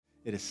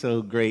It is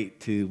so great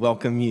to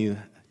welcome you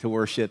to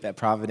worship at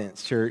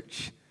Providence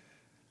Church.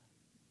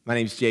 My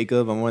name's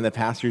Jacob. I'm one of the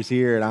pastors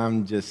here, and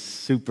I'm just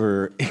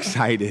super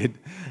excited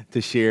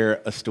to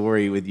share a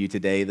story with you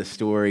today, the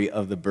story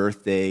of the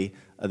birthday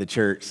of the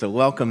church. So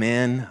welcome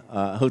in.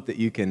 I hope that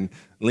you can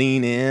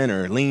lean in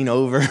or lean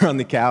over on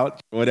the couch,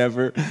 or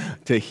whatever,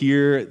 to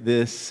hear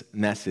this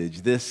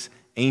message, this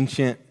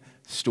ancient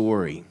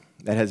story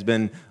that has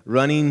been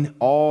running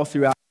all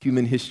throughout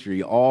human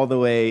history, all the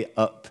way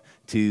up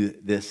to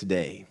this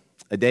day,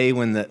 a day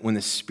when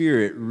the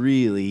Spirit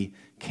really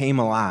came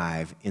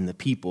alive in the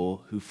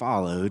people who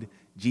followed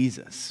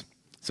Jesus.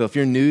 So if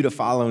you're new to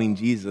following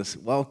Jesus,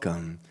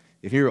 welcome.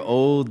 If you're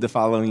old to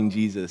following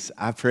Jesus,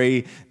 I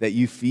pray that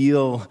you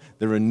feel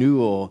the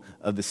renewal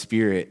of the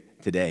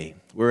Spirit today.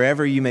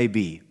 Wherever you may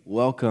be,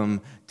 welcome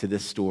to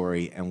this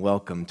story and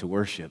welcome to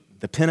worship.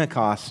 The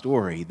Pentecost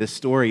story, the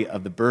story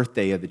of the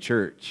birthday of the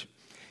church,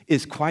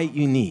 is quite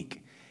unique.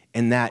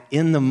 And that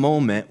in the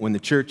moment when the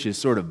church is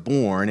sort of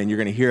born, and you're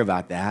going to hear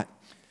about that,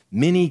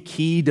 many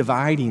key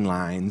dividing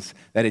lines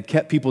that had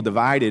kept people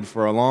divided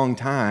for a long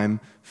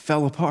time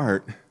fell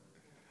apart.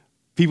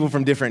 People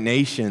from different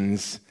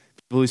nations,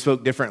 people who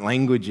spoke different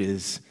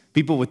languages,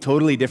 people with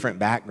totally different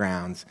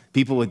backgrounds,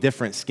 people with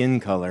different skin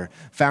color,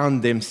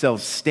 found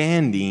themselves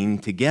standing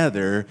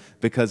together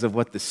because of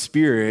what the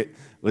Spirit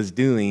was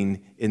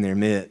doing in their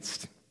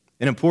midst.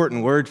 An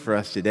important word for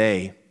us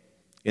today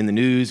in the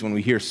news when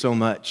we hear so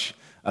much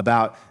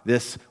about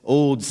this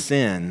old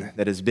sin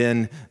that has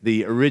been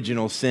the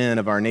original sin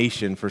of our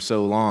nation for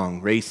so long.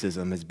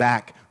 Racism is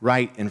back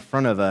right in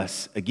front of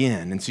us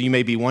again. And so you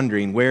may be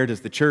wondering, where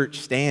does the church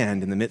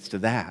stand in the midst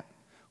of that?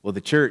 Well,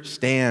 the church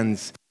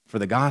stands for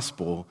the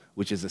gospel,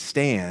 which is a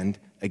stand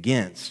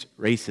against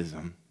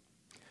racism.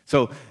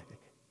 So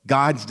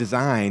God's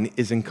design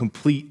is in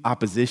complete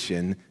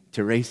opposition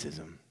to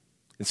racism.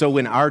 And so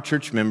when our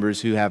church members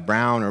who have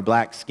brown or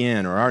black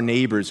skin, or our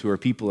neighbors who are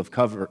people of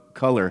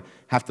color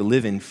have to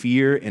live in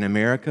fear in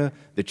America,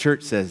 the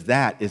church says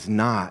that is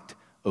not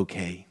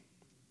okay.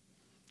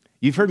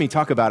 You've heard me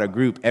talk about a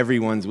group,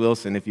 Everyone's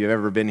Wilson, if you've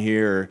ever been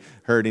here or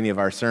heard any of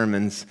our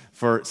sermons.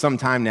 For some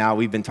time now,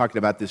 we've been talking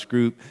about this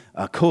group,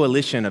 a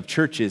coalition of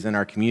churches in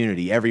our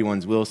community,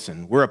 Everyone's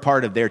Wilson. We're a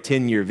part of their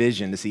 10-year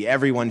vision to see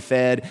everyone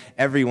fed,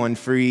 everyone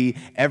free,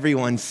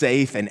 everyone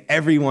safe, and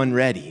everyone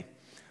ready.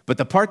 But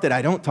the part that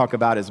I don't talk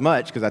about as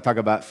much, because I talk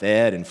about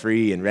fed and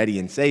free and ready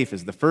and safe,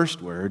 is the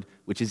first word,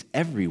 which is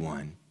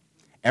everyone.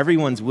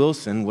 Everyone's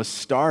Wilson was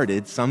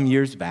started some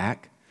years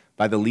back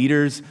by the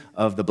leaders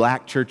of the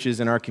black churches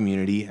in our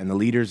community and the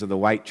leaders of the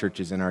white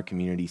churches in our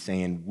community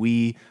saying,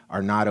 we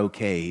are not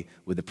okay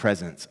with the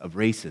presence of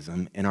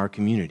racism in our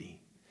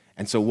community.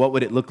 And so what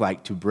would it look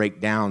like to break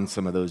down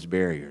some of those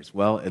barriers?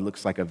 Well, it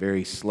looks like a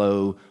very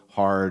slow,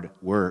 hard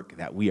work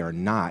that we are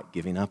not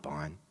giving up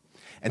on.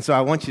 And so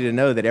I want you to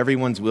know that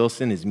Everyone's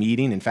Wilson is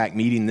meeting, in fact,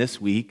 meeting this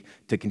week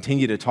to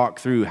continue to talk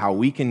through how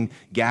we can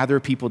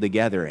gather people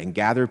together and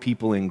gather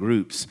people in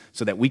groups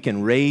so that we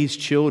can raise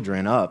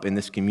children up in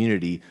this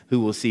community who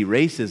will see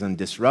racism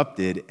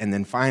disrupted and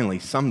then finally,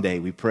 someday,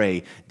 we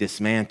pray,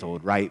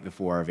 dismantled right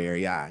before our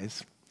very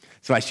eyes.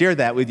 So I share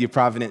that with you,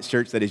 Providence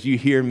Church, that as you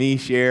hear me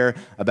share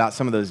about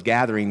some of those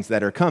gatherings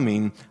that are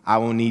coming, I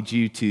will need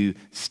you to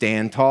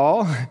stand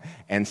tall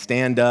and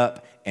stand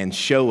up and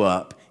show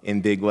up in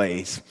big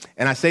ways.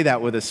 And I say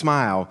that with a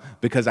smile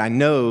because I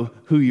know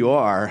who you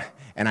are,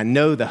 and I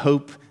know the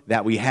hope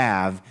that we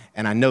have,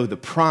 and I know the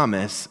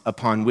promise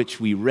upon which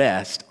we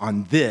rest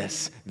on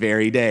this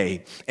very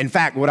day. In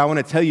fact, what I want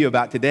to tell you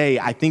about today,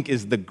 I think,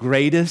 is the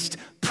greatest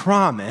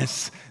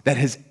promise that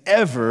has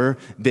ever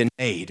been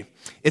made.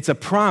 It's a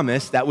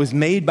promise that was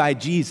made by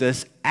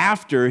Jesus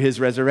after his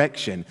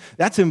resurrection.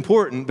 That's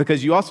important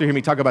because you also hear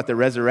me talk about the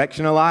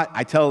resurrection a lot.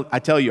 I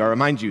tell you, I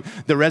remind you,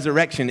 the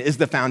resurrection is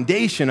the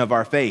foundation of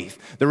our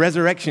faith. The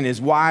resurrection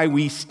is why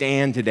we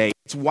stand today.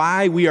 It's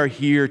why we are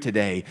here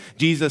today.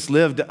 Jesus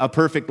lived a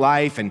perfect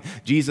life, and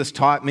Jesus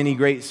taught many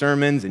great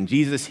sermons, and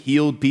Jesus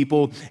healed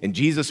people, and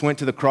Jesus went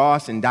to the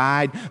cross and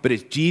died. But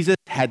if Jesus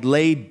had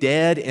laid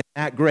dead in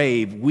that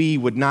grave, we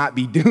would not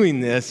be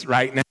doing this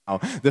right now.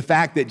 The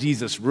fact that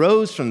Jesus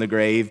rose from the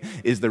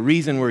grave is the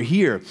reason we're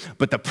here.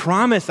 But the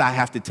promise I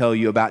have to tell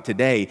you about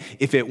today,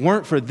 if it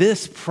weren't for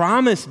this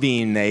promise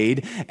being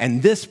made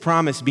and this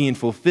promise being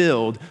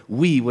fulfilled,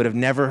 we would have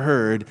never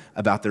heard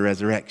about the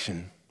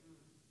resurrection.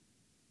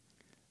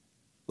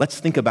 Let's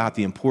think about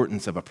the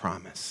importance of a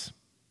promise.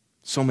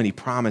 So many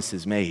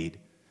promises made,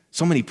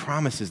 so many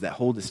promises that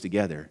hold us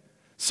together,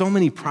 so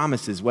many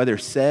promises, whether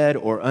said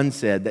or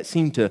unsaid, that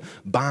seem to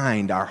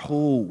bind our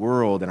whole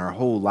world and our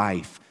whole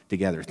life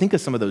together. Think of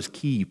some of those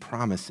key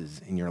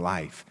promises in your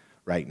life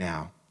right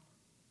now.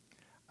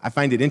 I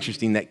find it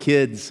interesting that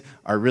kids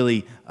are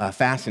really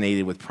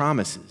fascinated with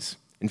promises.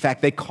 In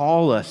fact, they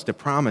call us to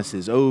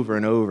promises over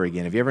and over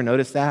again. Have you ever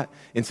noticed that?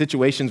 In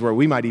situations where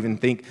we might even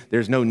think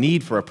there's no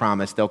need for a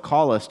promise, they'll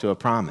call us to a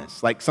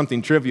promise. Like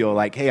something trivial,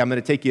 like, hey, I'm going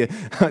to take you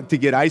to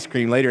get ice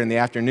cream later in the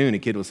afternoon. A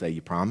kid will say,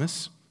 you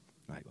promise?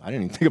 Like, I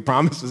didn't even think a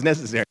promise was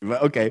necessary,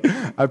 but okay,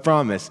 I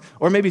promise.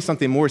 Or maybe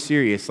something more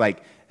serious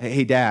like,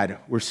 hey, Dad,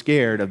 we're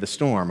scared of the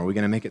storm. Are we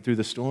going to make it through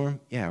the storm?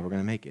 Yeah, we're going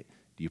to make it.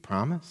 Do you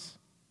promise?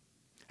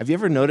 Have you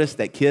ever noticed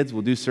that kids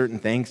will do certain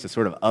things to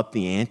sort of up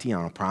the ante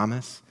on a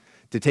promise?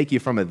 To take you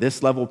from a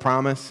this level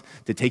promise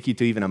to take you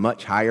to even a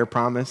much higher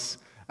promise?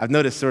 I've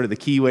noticed sort of the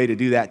key way to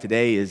do that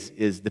today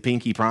is the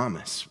pinky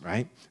promise,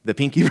 right? The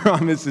pinky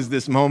promise is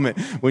this moment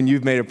when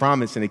you've made a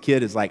promise and a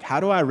kid is like, how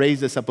do I raise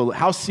this up a little?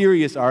 How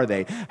serious are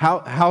they?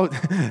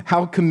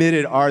 How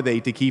committed are they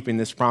to keeping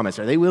this promise?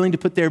 Are they willing to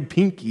put their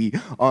pinky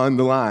on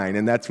the line?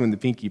 And that's when the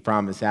pinky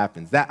promise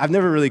happens. I've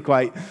never really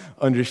quite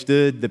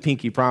understood the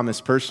pinky promise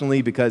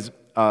personally because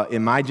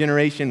in my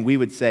generation, we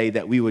would say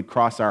that we would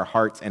cross our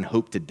hearts and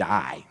hope to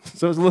die.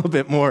 So it's a little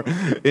bit more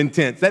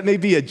intense. That may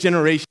be a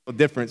generational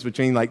difference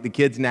between like the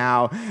kids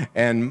now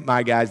and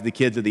my guys, the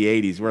kids of the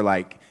 80s. We're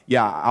like,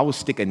 yeah, I will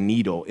stick a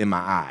needle in my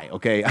eye,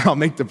 okay? I'll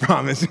make the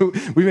promise.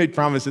 We made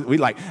promises.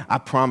 I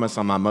promise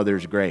on my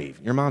mother's grave.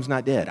 Your mom's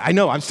not dead. I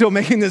know, I'm still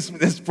making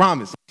this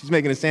promise. She's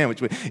making a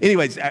sandwich.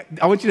 Anyways,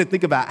 I want you to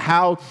think about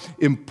how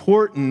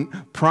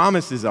important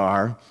promises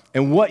are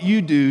and what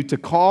you do to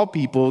call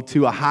people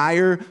to a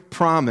higher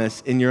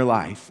promise in your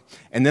life.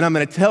 And then I'm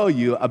going to tell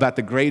you about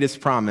the greatest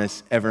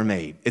promise ever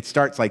made. It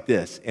starts like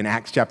this in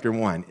Acts chapter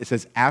 1. It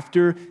says,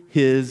 after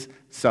his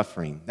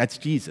suffering, that's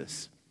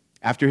Jesus.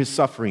 After his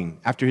suffering,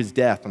 after his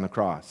death on the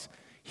cross,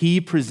 he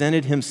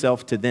presented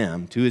himself to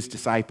them, to his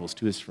disciples,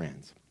 to his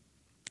friends,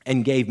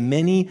 and gave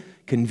many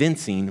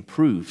convincing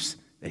proofs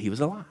that he was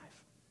alive.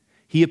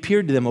 He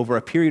appeared to them over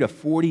a period of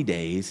 40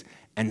 days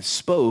and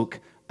spoke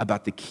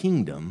about the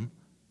kingdom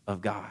of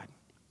God.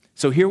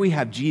 So here we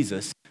have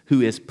Jesus,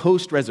 who is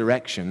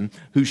post-resurrection,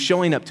 who's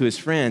showing up to his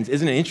friends.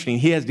 Isn't it interesting?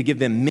 He has to give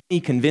them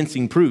many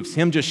convincing proofs.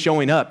 Him just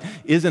showing up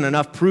isn't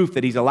enough proof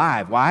that he's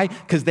alive. Why?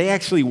 Because they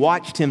actually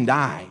watched him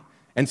die.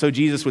 And so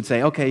Jesus would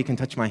say, okay, you can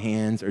touch my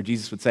hands. Or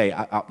Jesus would say,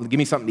 give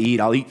me something to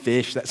eat. I'll eat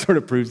fish. That sort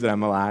of proves that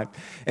I'm alive.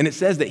 And it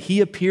says that he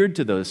appeared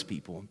to those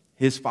people,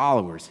 his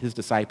followers, his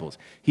disciples.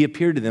 He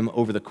appeared to them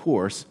over the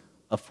course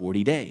of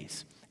 40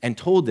 days and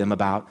told them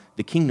about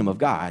the kingdom of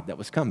God that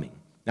was coming.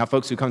 Now,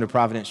 folks who come to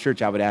Providence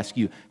Church, I would ask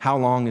you, how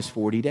long is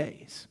 40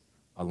 days?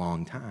 A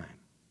long time.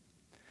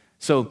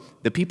 So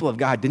the people of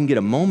God didn't get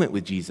a moment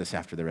with Jesus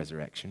after the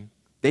resurrection.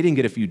 They didn't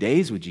get a few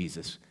days with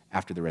Jesus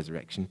after the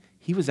resurrection.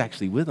 He was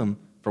actually with them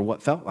for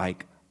what felt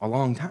like a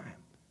long time.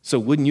 So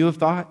wouldn't you have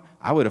thought?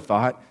 I would have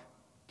thought,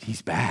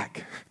 he's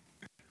back.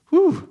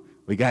 Whew,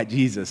 we got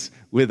Jesus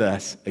with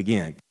us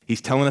again. He's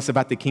telling us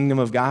about the kingdom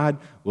of God.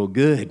 Well,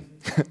 good,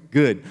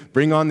 good.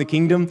 Bring on the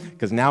kingdom,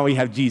 because now we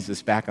have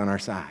Jesus back on our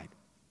side.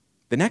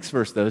 The next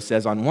verse, though,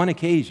 says, on one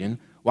occasion,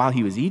 while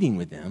he was eating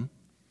with them,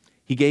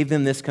 he gave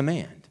them this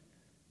command: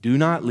 do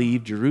not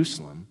leave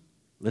Jerusalem,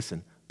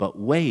 listen, but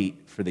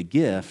wait for the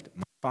gift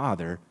my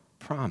Father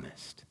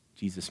promised.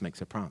 Jesus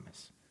makes a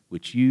promise,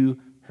 which you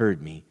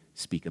heard me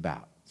speak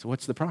about. So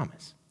what's the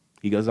promise?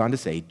 He goes on to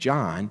say,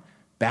 John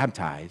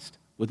baptized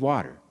with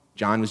water.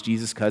 John was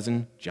Jesus'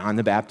 cousin, John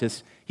the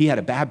Baptist. He had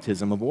a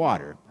baptism of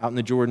water out in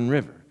the Jordan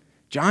River.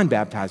 John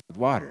baptized with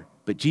water,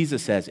 but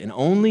Jesus says, in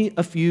only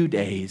a few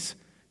days,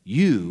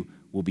 you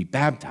will be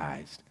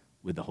baptized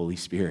with the Holy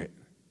Spirit.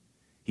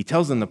 He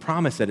tells them the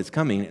promise that is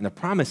coming, and the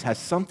promise has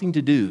something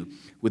to do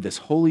with this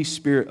Holy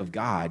Spirit of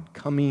God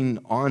coming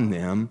on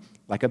them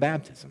like a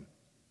baptism.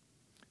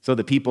 So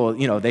the people,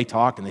 they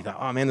talked and they thought,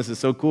 oh man, this is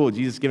so cool.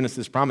 Jesus is giving us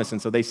this promise.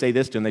 And so they say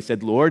this to him. They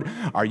said, Lord,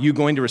 are you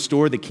going to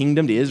restore the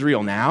kingdom to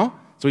Israel now?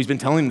 So he's been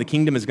telling them the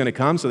kingdom is going to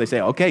come. So they say,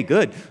 okay,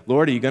 good.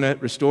 Lord, are you going to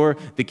restore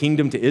the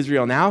kingdom to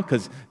Israel now?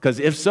 Because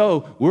if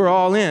so, we're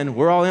all in.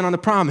 We're all in on the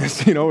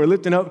promise. We're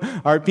lifting up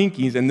our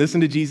pinkies, and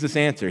listen to Jesus'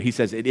 answer. He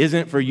says, it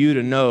isn't for you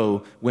to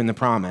know when the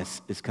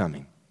promise is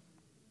coming.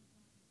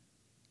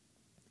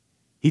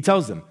 He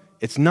tells them,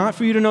 it's not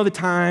for you to know the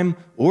time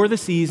or the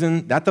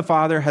season that the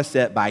Father has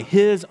set by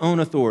his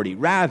own authority.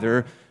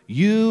 Rather,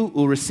 you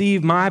will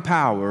receive my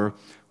power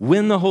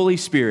when the Holy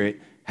Spirit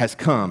has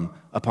come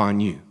upon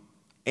you.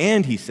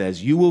 And he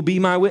says, you will be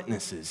my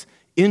witnesses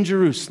in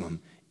Jerusalem,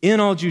 in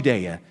all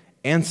Judea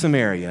and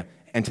Samaria,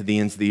 and to the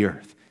ends of the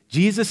earth.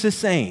 Jesus is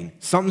saying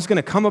something's going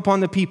to come upon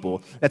the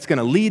people that's going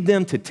to lead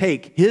them to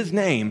take his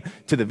name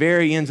to the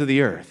very ends of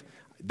the earth.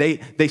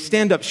 They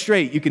stand up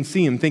straight. You can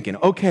see them thinking,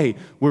 okay,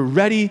 we're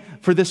ready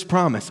for this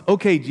promise.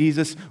 Okay,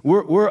 Jesus,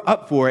 we're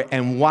up for it.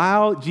 And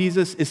while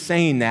Jesus is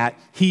saying that,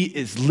 he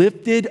is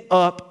lifted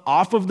up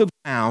off of the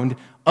ground,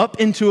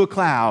 up into a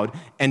cloud,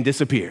 and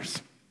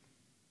disappears.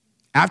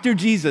 After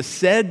Jesus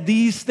said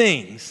these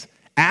things,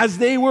 as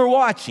they were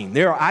watching,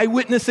 there are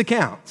eyewitness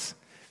accounts,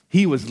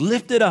 he was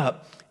lifted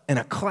up and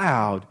a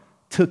cloud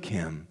took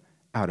him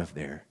out of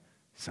their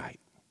sight.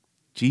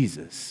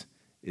 Jesus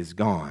is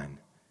gone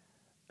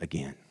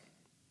again.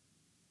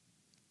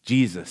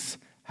 Jesus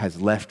has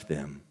left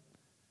them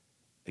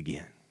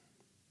again.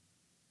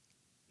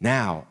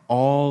 Now,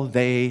 all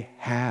they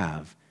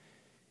have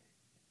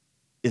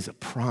is a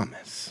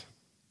promise.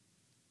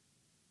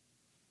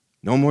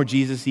 No more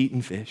Jesus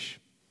eating fish.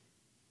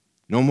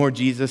 No more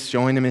Jesus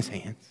showing them his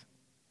hands.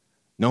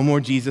 No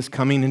more Jesus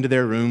coming into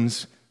their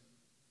rooms.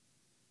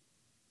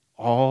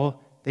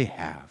 All they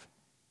have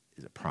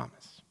is a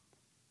promise.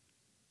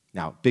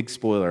 Now, big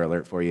spoiler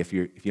alert for you if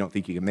you don't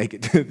think you can make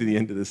it to the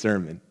end of the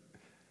sermon.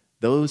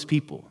 Those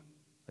people,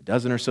 a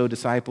dozen or so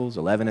disciples,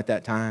 11 at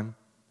that time,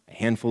 a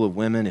handful of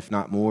women, if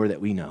not more, that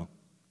we know.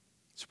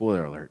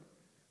 Spoiler alert.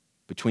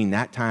 Between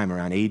that time,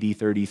 around AD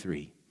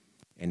 33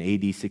 and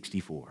AD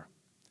 64,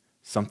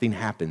 something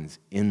happens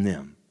in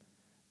them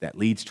that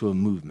leads to a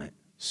movement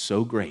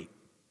so great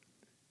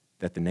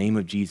that the name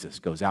of Jesus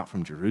goes out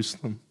from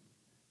Jerusalem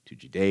to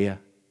Judea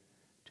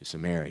to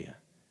Samaria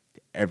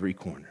to every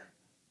corner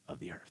of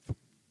the earth.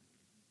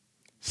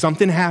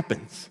 Something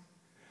happens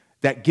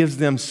that gives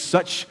them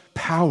such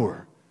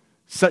power,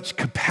 such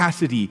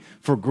capacity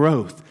for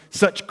growth,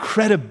 such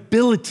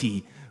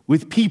credibility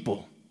with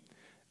people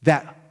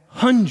that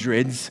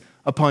hundreds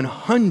upon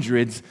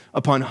hundreds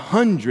upon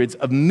hundreds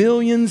of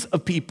millions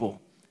of people.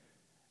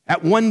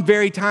 At one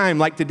very time,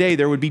 like today,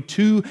 there would be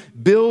 2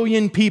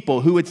 billion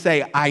people who would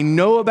say, I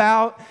know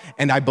about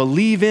and I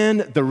believe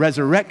in the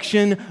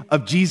resurrection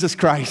of Jesus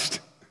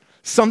Christ.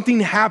 Something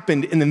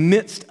happened in the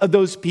midst of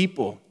those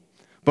people.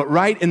 But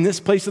right in this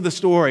place of the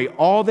story,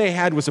 all they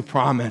had was a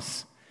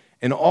promise,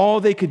 and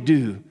all they could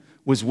do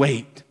was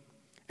wait.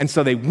 And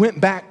so they went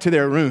back to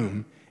their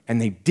room,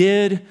 and they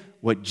did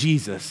what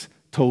Jesus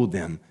told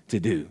them to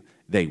do.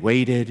 They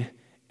waited,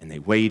 and they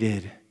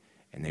waited,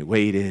 and they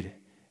waited,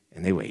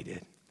 and they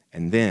waited.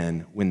 And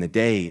then when the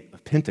day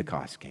of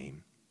Pentecost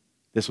came,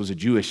 this was a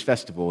Jewish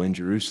festival in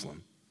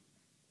Jerusalem,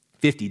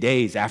 50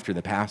 days after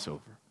the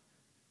Passover.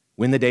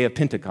 When the day of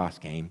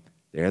Pentecost came,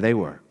 there they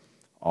were,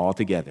 all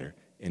together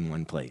in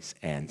one place.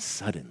 And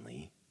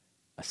suddenly,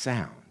 a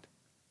sound,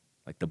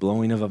 like the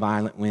blowing of a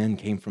violent wind,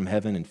 came from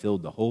heaven and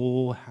filled the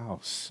whole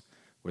house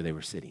where they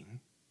were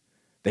sitting.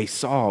 They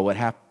saw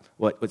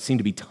what seemed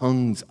to be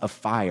tongues of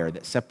fire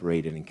that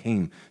separated and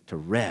came to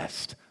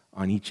rest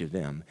on each of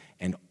them.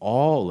 And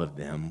all of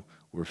them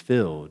were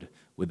filled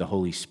with the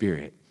Holy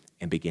Spirit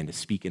and began to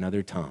speak in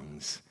other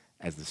tongues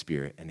as the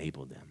Spirit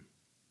enabled them.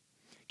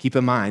 Keep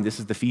in mind, this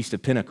is the Feast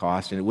of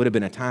Pentecost, and it would have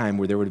been a time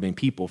where there would have been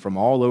people from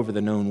all over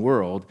the known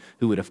world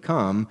who would have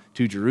come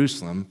to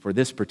Jerusalem for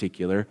this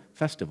particular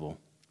festival.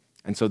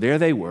 And so there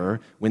they were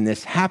when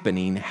this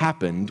happening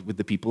happened with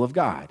the people of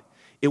God.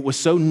 It was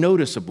so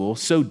noticeable,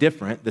 so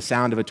different, the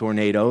sound of a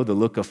tornado, the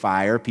look of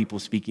fire, people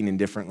speaking in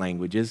different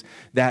languages,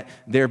 that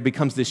there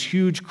becomes this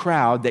huge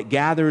crowd that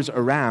gathers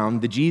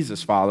around the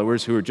Jesus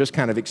followers who are just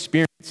kind of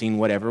experiencing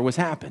whatever was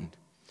happened.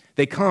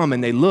 They come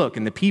and they look,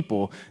 and the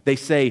people, they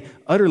say,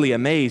 utterly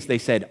amazed, they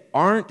said,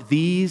 aren't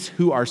these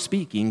who are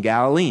speaking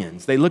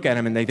Galileans? They look at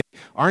him and they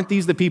think, aren't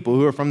these the people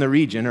who are from the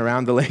region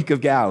around the Lake of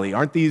Galilee?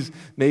 Aren't these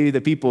maybe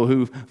the people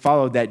who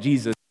followed that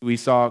Jesus we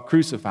saw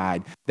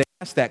crucified? They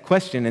ask that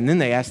question, and then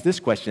they ask this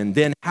question,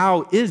 then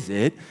how is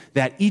it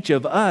that each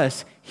of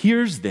us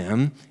hears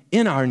them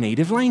in our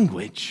native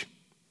language?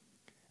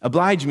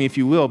 Oblige me if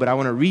you will, but I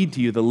want to read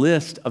to you the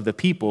list of the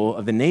people,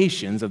 of the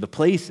nations, of the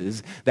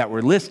places that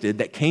were listed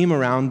that came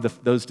around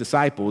those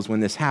disciples when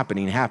this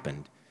happening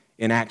happened.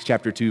 In Acts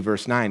chapter 2,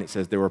 verse 9, it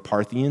says there were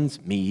Parthians,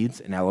 Medes,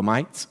 and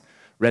Elamites,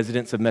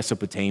 residents of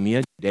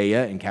Mesopotamia,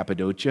 Judea and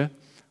Cappadocia,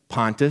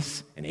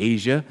 Pontus and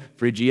Asia,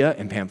 Phrygia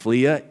and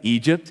Pamphylia,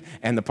 Egypt,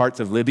 and the parts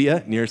of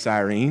Libya near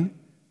Cyrene.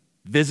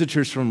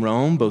 Visitors from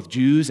Rome, both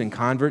Jews and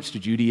converts to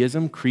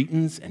Judaism,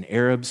 Cretans and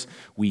Arabs,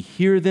 we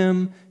hear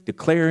them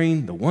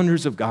declaring the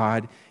wonders of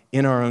God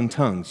in our own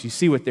tongues. You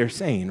see what they're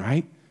saying,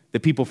 right? The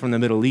people from the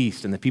Middle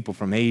East and the people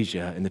from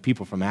Asia and the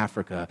people from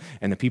Africa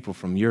and the people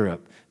from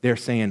Europe, they're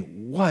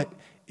saying, what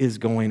is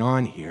going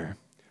on here?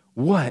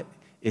 What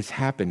is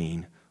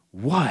happening?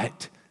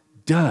 What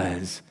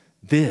does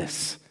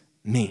this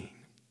mean?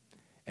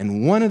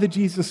 And one of the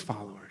Jesus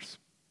followers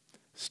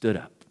stood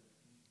up.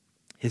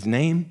 His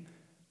name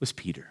was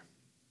Peter.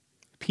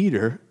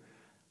 Peter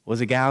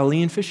was a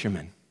Galilean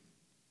fisherman.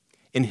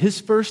 In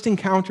his first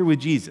encounter with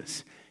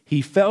Jesus,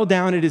 he fell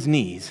down at his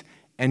knees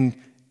and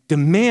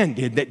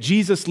demanded that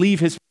Jesus leave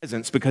his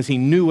presence because he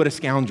knew what a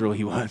scoundrel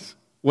he was,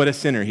 what a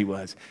sinner he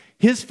was.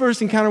 His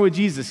first encounter with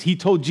Jesus, he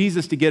told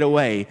Jesus to get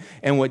away,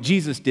 and what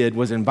Jesus did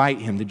was invite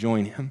him to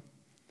join him.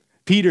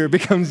 Peter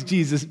becomes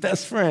Jesus'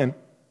 best friend.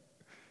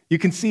 You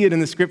can see it in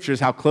the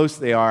scriptures, how close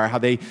they are, how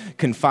they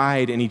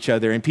confide in each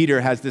other. And Peter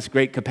has this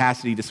great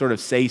capacity to sort of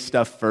say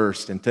stuff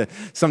first and to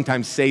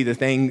sometimes say the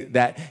thing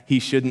that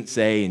he shouldn't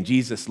say, and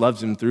Jesus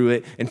loves him through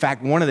it. In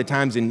fact, one of the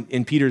times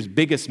in Peter's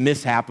biggest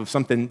mishap of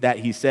something that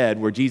he said,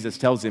 where Jesus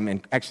tells him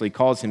and actually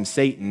calls him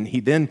Satan, he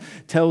then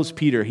tells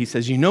Peter, he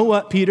says, you know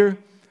what, Peter?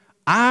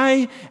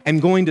 I am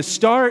going to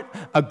start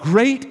a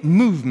great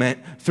movement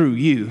through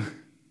you.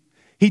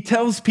 He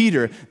tells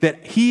Peter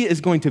that he is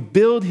going to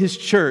build his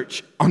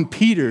church on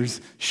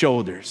Peter's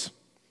shoulders.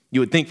 You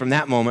would think from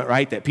that moment,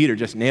 right, that Peter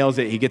just nails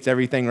it, he gets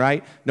everything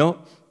right. No,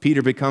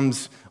 Peter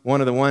becomes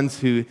one of the ones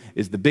who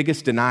is the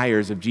biggest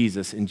deniers of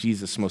Jesus in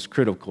Jesus' most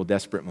critical,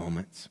 desperate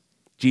moments.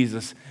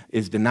 Jesus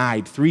is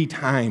denied 3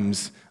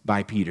 times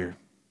by Peter.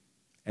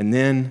 And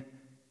then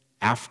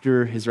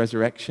after his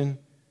resurrection,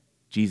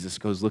 Jesus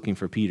goes looking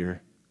for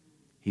Peter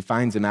He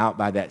finds him out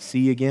by that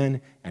sea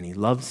again, and he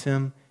loves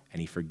him, and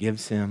he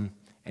forgives him,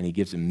 and he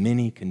gives him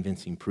many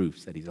convincing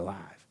proofs that he's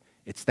alive.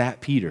 It's that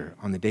Peter,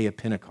 on the day of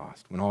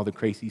Pentecost, when all the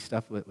crazy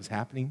stuff that was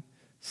happening,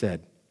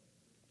 said,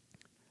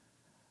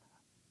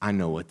 I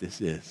know what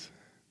this is.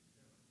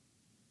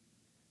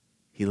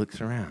 He looks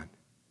around.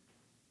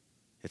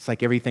 It's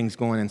like everything's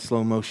going in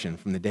slow motion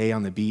from the day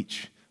on the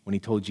beach when he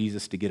told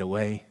Jesus to get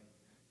away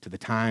to the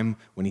time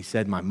when he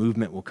said, my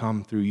movement will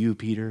come through you,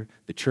 Peter.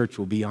 The church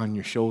will be on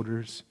your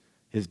shoulders.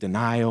 His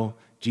denial,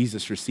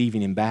 Jesus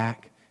receiving him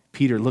back.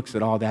 Peter looks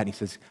at all that and he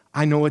says,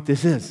 I know what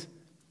this is.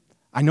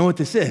 I know what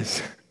this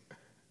is.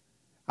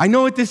 I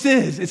know what this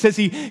is. It says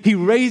he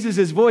raises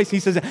his voice. He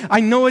says,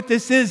 I know what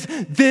this is.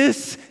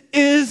 This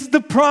is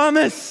the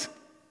promise.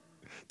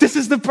 This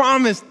is the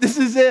promise. This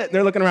is it. And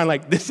they're looking around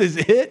like, this is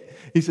it?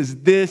 He says,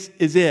 this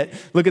is it.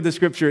 Look at the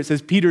scripture. It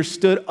says, Peter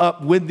stood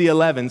up with the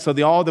 11. So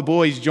all the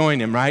boys join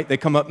him, right? They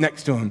come up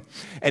next to him.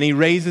 And he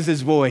raises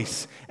his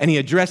voice. And he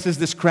addresses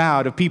this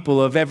crowd of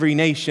people of every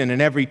nation and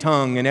every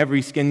tongue and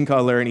every skin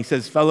color. And he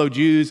says, fellow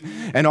Jews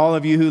and all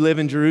of you who live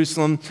in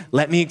Jerusalem,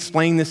 let me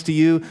explain this to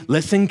you.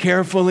 Listen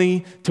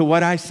carefully to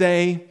what I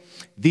say.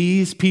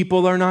 These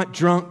people are not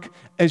drunk,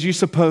 as you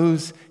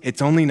suppose.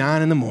 It's only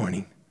 9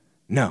 a.m.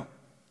 No.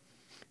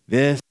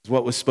 This is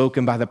what was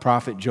spoken by the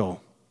prophet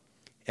Joel.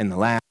 In the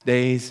last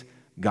days,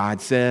 God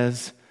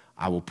says,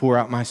 I will pour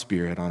out my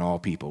spirit on all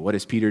people. What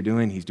is Peter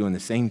doing? He's doing the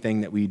same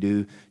thing that we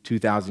do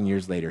 2,000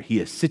 years later.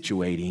 He is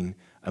situating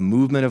a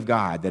movement of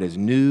God that is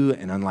new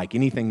and unlike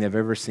anything they've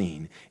ever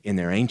seen in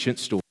their ancient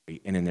story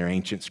and in their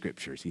ancient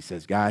scriptures. He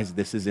says, guys,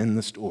 this is in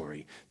the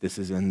story. This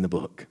is in the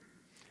book.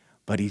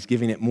 But he's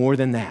giving it more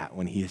than that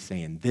when he is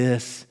saying,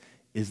 this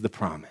is the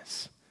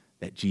promise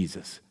that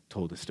Jesus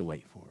told us to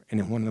wait for. And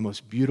in one of the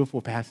most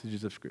beautiful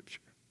passages of Scripture,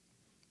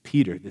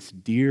 Peter, this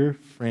dear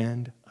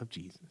friend of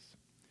Jesus,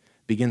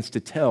 begins to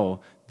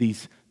tell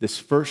this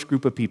first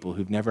group of people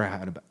who've never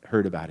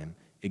heard about him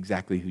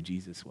exactly who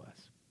Jesus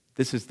was.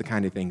 This is the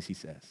kind of things he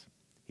says.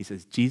 He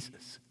says,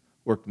 Jesus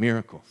worked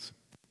miracles.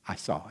 I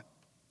saw it.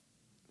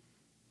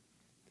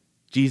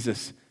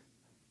 Jesus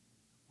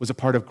was a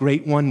part of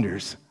great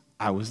wonders.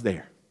 I was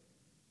there.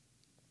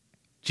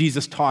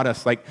 Jesus taught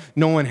us like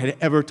no one had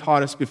ever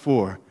taught us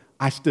before.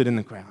 I stood in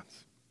the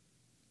crowds.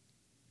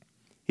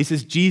 He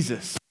says,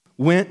 Jesus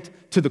went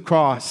to the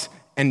cross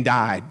and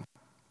died.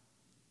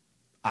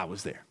 I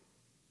was there.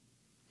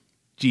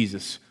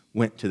 Jesus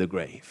went to the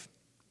grave.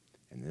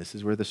 And this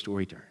is where the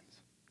story turns.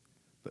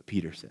 But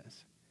Peter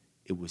says,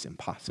 it was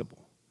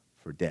impossible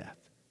for death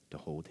to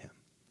hold him.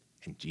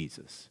 And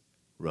Jesus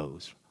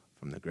rose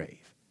from the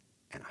grave,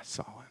 and I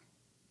saw him.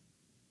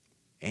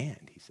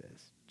 And, he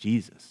says,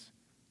 Jesus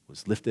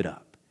was lifted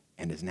up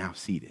and is now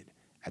seated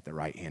at the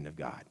right hand of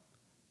God.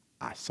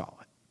 I saw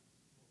it.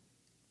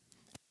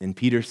 Then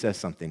Peter says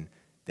something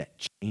that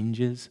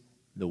changes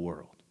the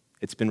world.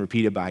 It's been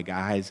repeated by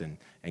guys and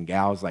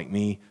gals like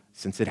me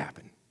since it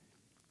happened.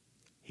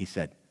 He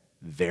said,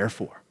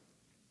 therefore,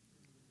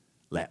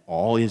 let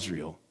all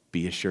Israel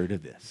be assured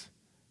of this.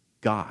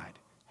 God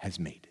has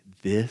made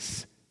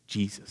this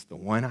Jesus, the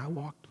one I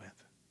walked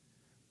with,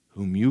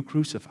 whom you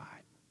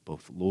crucified,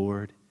 both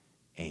Lord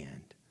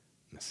and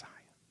Messiah.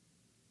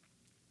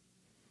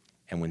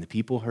 And when the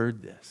people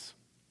heard this,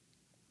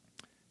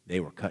 they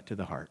were cut to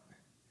the heart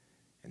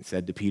and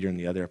said to Peter and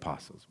the other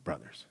apostles,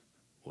 brothers,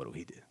 what do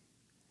we do?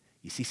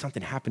 You see,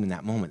 something happened in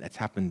that moment that's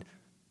happened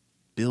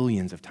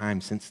billions of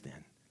times since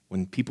then.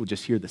 When people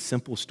just hear the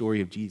simple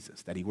story of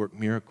Jesus, that he worked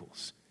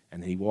miracles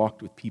and that he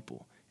walked with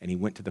people and he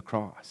went to the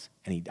cross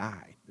and he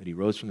died, that he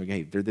rose from the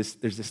grave.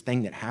 There's this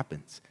thing that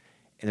happens.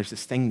 And there's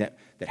this thing that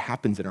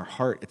happens in our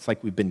heart. It's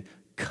like we've been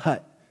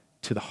cut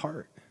to the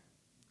heart.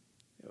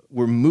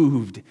 We're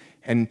moved.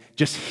 And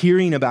just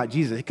hearing about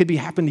Jesus, it could be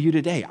happening to you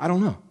today. I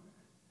don't know.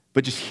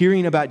 But just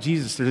hearing about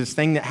Jesus, there's this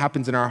thing that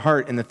happens in our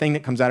heart, and the thing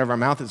that comes out of our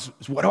mouth is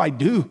what do I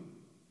do?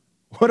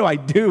 What do I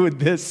do with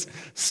this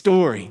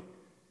story?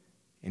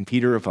 And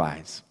Peter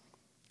replies,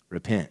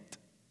 repent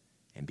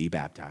and be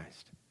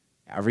baptized,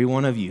 every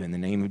one of you, in the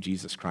name of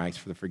Jesus Christ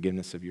for the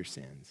forgiveness of your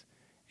sins,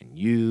 and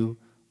you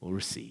will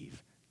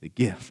receive the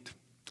gift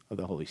of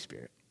the Holy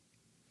Spirit.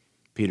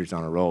 Peter's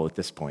on a roll at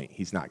this point.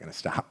 He's not going to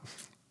stop.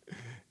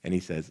 And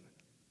he says,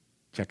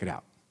 check it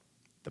out.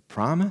 The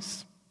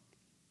promise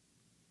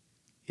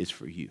is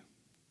for you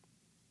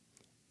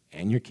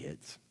and your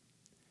kids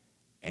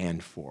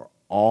and for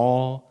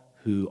all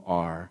who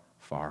are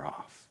far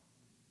off.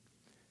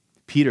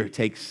 Peter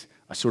takes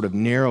a sort of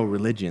narrow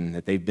religion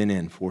that they've been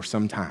in for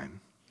some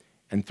time,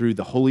 and through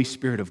the Holy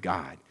Spirit of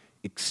God,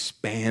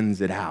 expands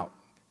it out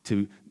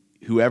to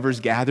whoever's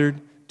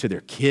gathered, to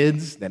their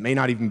kids that may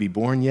not even be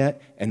born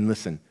yet, and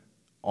listen,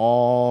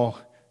 all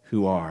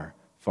who are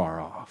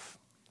far off,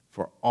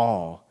 for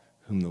all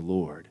whom the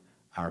Lord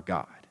our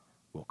God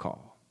will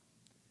call.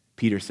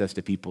 Peter says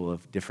to people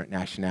of different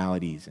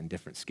nationalities and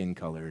different skin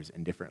colors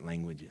and different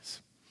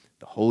languages,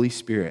 the Holy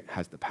Spirit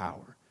has the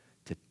power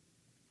to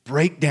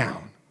break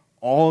down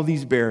all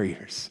these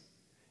barriers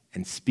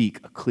and speak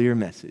a clear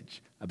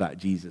message about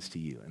Jesus to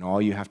you. And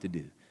all you have to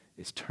do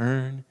is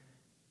turn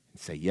and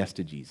say yes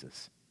to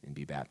Jesus and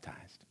be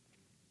baptized.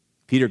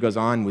 Peter goes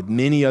on with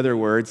many other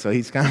words, so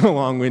he's kind of a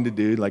long-winded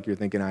dude, like you're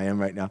thinking I am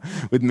right now.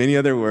 With many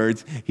other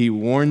words, he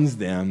warns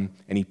them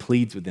and he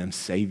pleads with them,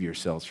 save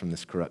yourselves from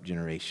this corrupt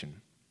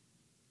generation.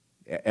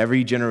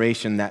 Every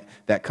generation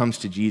that comes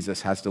to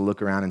Jesus has to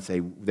look around and say,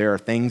 there are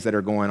things that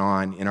are going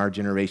on in our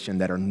generation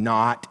that are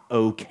not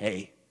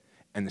okay.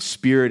 And the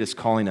Spirit is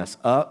calling us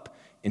up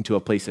into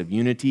a place of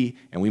unity,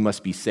 and we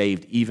must be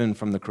saved even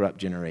from the corrupt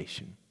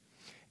generation.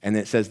 And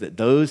it says that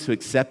those who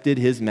accepted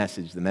his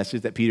message, the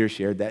message that Peter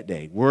shared that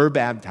day, were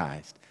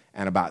baptized,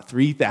 and about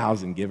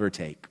 3,000, give or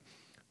take,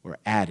 were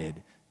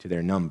added to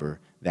their number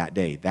that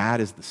day. That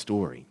is the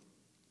story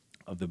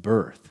of the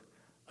birth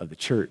of the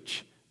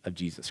church of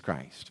Jesus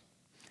Christ.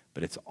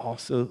 But it's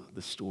also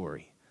the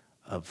story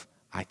of,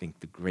 I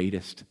think, the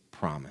greatest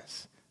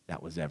promise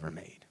that was ever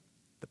made.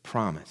 The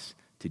promise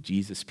to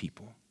Jesus'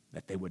 people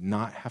that they would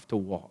not have to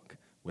walk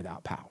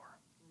without power.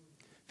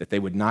 That they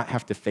would not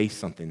have to face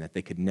something that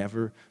they could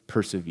never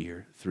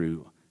persevere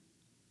through.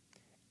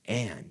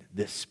 And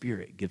this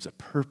Spirit gives a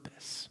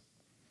purpose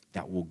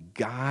that will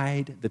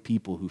guide the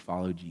people who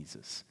follow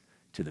Jesus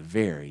to the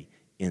very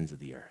ends of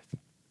the earth.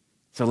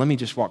 So let me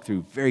just walk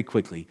through very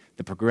quickly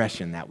the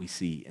progression that we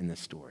see in this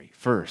story.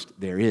 First,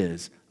 there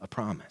is a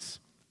promise.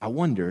 I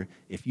wonder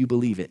if you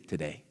believe it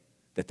today,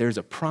 that there's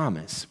a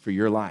promise for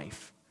your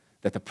life.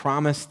 That the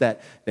promise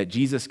that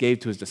Jesus gave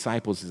to his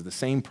disciples is the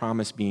same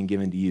promise being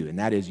given to you, and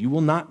that is you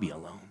will not be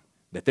alone,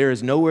 that there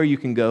is nowhere you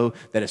can go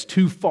that is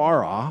too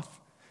far off,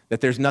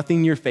 that there's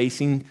nothing you're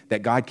facing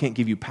that God can't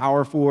give you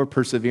power for,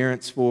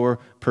 perseverance for,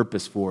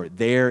 purpose for.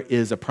 There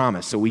is a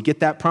promise. So we get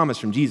that promise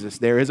from Jesus.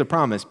 There is a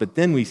promise, but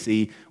then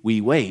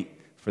we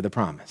wait for the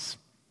promise.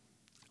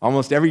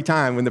 Almost every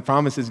time when the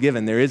promise is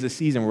given, there is a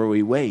season where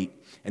we wait.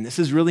 And this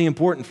is really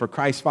important for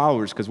Christ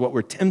followers because what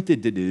I'm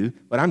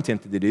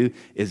tempted to do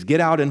is get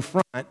out in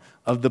front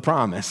of the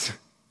promise.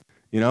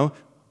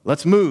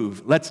 Let's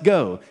move, let's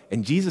go.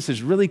 And Jesus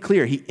is really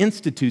clear. He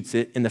institutes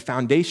it in the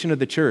foundation of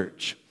the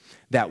church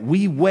that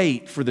we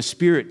wait for the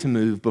Spirit to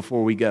move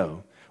before we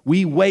go.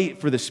 We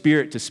wait for the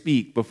Spirit to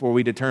speak before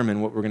we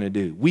determine what we're going to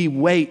do. We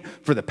wait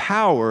for the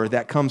power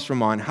that comes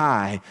from on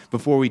high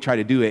before we try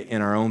to do it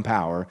in our own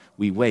power.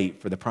 We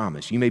wait for the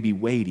promise. You may be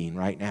waiting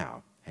right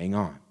now. Hang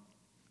on.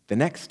 The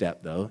next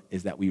step, though,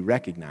 is that we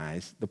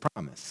recognize the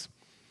promise.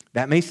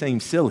 That may seem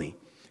silly,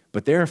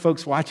 but there are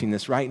folks watching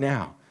this right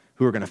now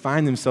who are going to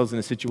find themselves in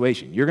a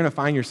situation. You're going to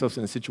find yourselves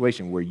in a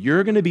situation where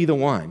you're going to be the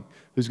one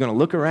who's going to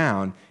look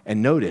around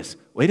and notice,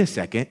 wait a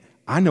second,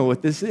 I know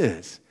what this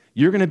is.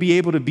 You're going to be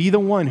able to be the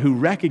one who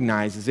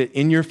recognizes it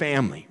in your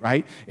family,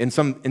 right? In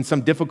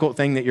some difficult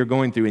thing that you're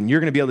going through, and you're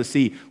going to be able to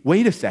see,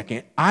 wait a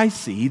second, I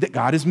see that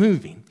God is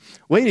moving.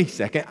 Wait a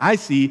second, I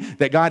see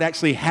that God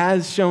actually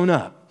has shown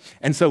up.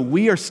 And so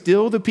we are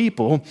still the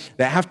people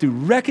that have to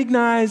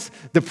recognize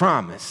the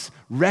promise,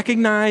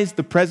 recognize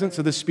the presence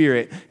of the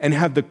Spirit, and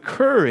have the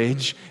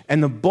courage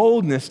and the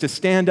boldness to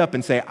stand up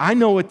and say, I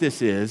know what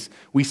this is.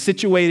 We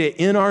situate it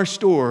in our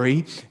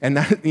story, and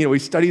that, we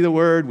study the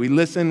Word, we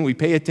listen, we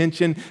pay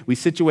attention, we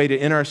situate it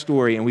in our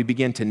story, and we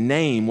begin to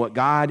name what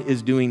God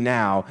is doing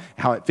now,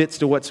 how it fits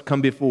to what's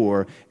come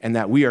before, and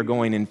that we are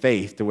going in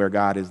faith to where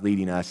God is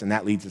leading us. And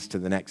that leads us to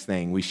the next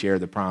thing. We share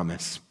the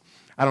promise.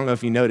 I don't know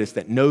if you noticed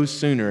that no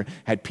sooner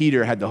had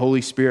Peter had the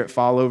Holy Spirit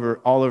fall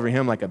all over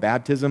him like a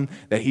baptism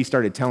that he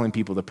started telling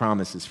people the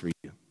promise is for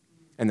you,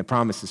 and the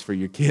promise is for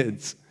your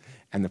kids,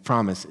 and the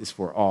promise is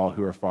for all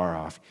who are far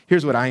off.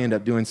 Here's what I end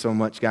up doing so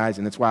much, guys,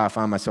 and that's why I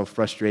find myself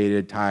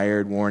frustrated,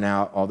 tired, worn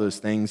out, all those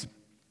things.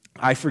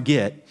 I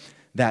forget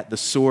that the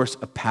source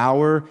of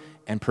power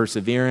and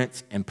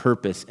perseverance and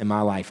purpose in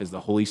my life is the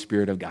Holy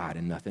Spirit of God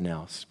and nothing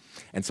else.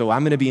 And so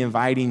I'm going to be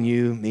inviting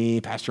you, me,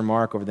 Pastor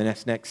Mark, over the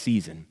next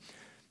season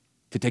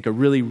to take a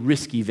really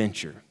risky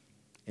venture.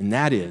 And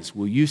that is,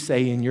 will you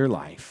say in your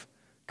life,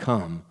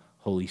 come,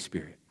 Holy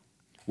Spirit?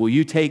 Will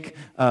you take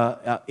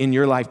in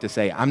your life to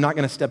say, I'm not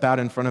going to step out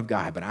in front of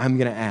God, but I'm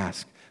going to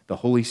ask the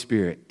Holy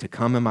Spirit to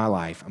come in my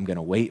life. I'm going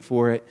to wait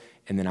for it,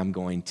 and then I'm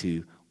going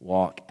to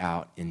walk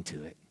out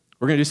into it.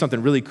 We're going to do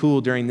something really cool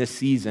during this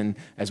season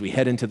as we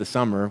head into the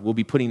summer. We'll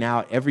be putting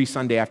out every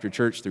Sunday after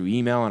church through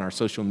email and our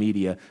social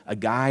media a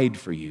guide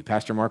for you.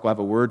 Pastor Mark will have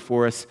a word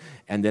for us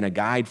and then a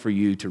guide for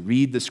you to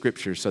read the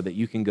scriptures so that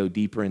you can go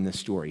deeper in this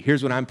story.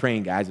 Here's what I'm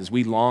praying, guys, as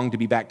we long to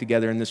be back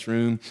together in this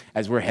room,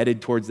 as we're headed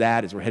towards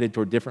that, as we're headed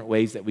toward different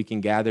ways that we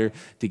can gather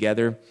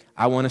together.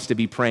 I want us to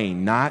be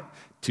praying not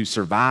to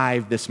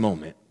survive this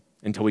moment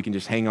until we can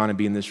just hang on and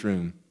be in this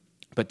room,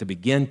 but to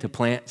begin to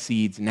plant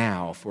seeds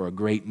now for a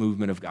great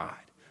movement of God.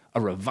 A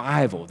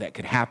revival that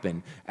could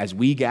happen as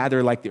we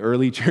gather like the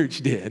early church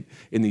did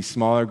in these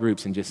smaller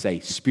groups and just say,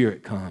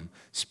 Spirit come,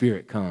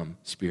 Spirit come,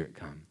 Spirit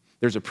come.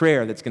 There's a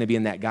prayer that's going to be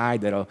in that guide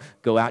that'll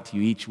go out to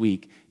you each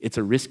week. It's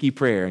a risky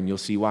prayer, and you'll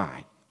see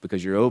why,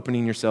 because you're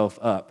opening yourself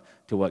up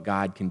to what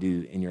God can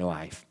do in your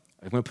life.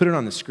 I'm going to put it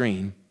on the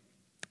screen,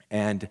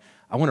 and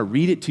I want to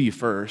read it to you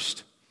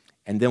first,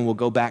 And then we'll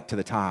go back to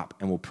the top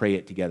and we'll pray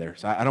it together.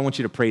 So I don't want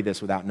you to pray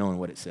this without knowing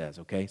what it says,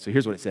 okay? So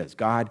here's what it says.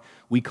 God,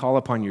 we call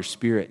upon your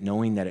Spirit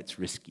knowing that it's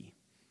risky,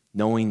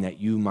 knowing that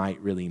you might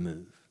really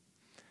move,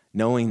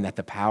 knowing that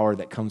the power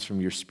that comes from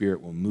your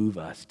Spirit will move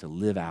us to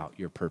live out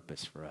your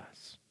purpose for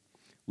us.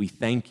 We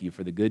thank you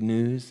for the good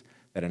news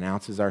that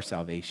announces our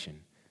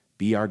salvation.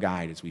 Be our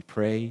guide as we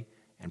pray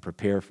and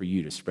prepare for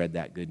you to spread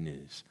that good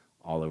news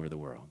all over the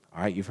world.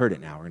 All right, you've heard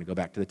it now. We're going to go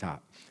back to the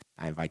top.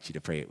 I invite you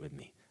to pray it with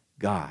me.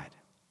 God,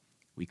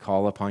 we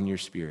call upon your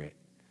Spirit,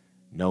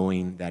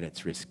 knowing that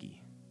it's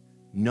risky,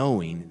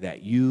 knowing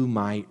that you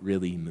might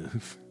really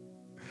move,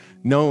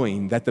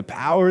 knowing that the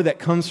power that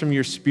comes from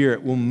your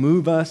Spirit will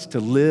move us to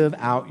live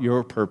out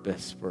your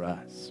purpose for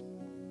us.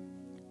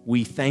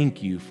 We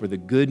thank you for the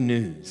good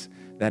news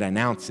that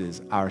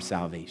announces our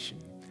salvation.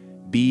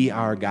 Be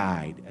our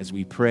guide as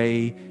we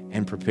pray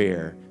and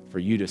prepare for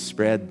you to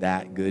spread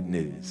that good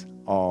news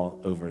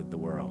all over the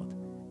world.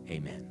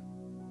 Amen.